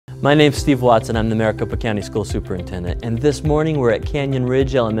My name's Steve Watson. I'm the Maricopa County School Superintendent, and this morning we're at Canyon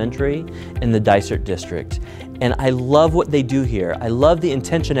Ridge Elementary in the Dysart District. And I love what they do here. I love the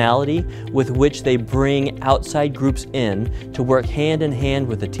intentionality with which they bring outside groups in to work hand in hand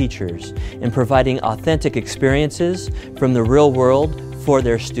with the teachers in providing authentic experiences from the real world for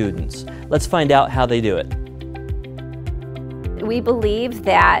their students. Let's find out how they do it. We believe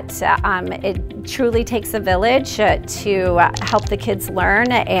that it truly takes a village to help the kids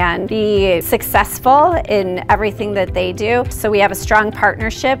learn and be successful in everything that they do. So we have a strong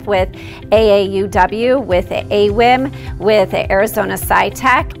partnership with AAUW, with AWIM, with Arizona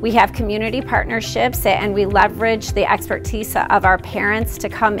SciTech. We have community partnerships and we leverage the expertise of our parents to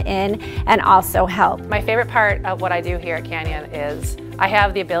come in and also help. My favorite part of what I do here at Canyon is I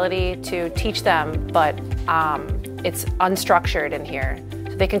have the ability to teach them, but it's unstructured in here.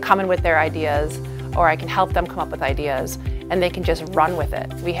 So they can come in with their ideas, or I can help them come up with ideas, and they can just run with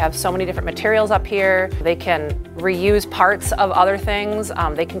it. We have so many different materials up here. They can reuse parts of other things.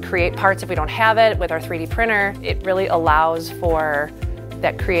 They can create parts if we don't have it with our 3D printer. It really allows for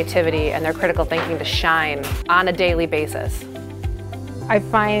that creativity and their critical thinking to shine on a daily basis. I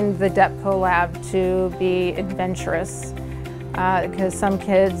find the DEPCO lab to be adventurous. Because some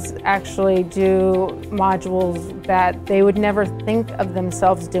kids actually do modules that they would never think of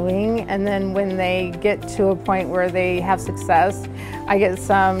themselves doing, and then when they get to a point where they have success, I get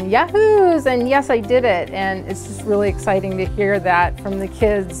some yahoos and yes, I did it, and it's just really exciting to hear that from the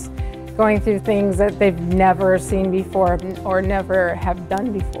kids going through things that they've never seen before or never have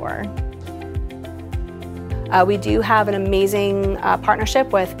done before. We do have an amazing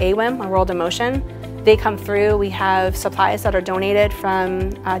partnership with AWIM, World in Motion. They come through, we have supplies that are donated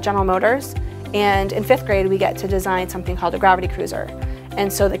from General Motors, and in 5th grade we get to design something called a gravity cruiser.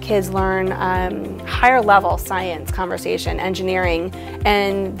 And so the kids learn higher level science, conversation, engineering,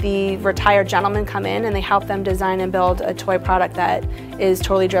 and the retired gentlemen come in and they help them design and build a toy product that is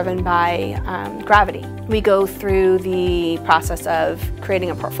totally driven by gravity. We go through the process of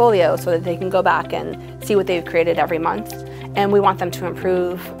creating a portfolio so that they can go back and see what they've created every month, and we want them to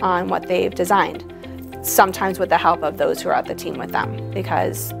improve on what they've designed. Sometimes with the help of those who are at the team with them,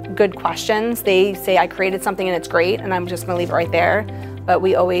 because good questions, they say I created something and it's great and I'm just going to leave it right there, but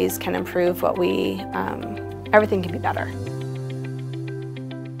we always can improve what everything can be better.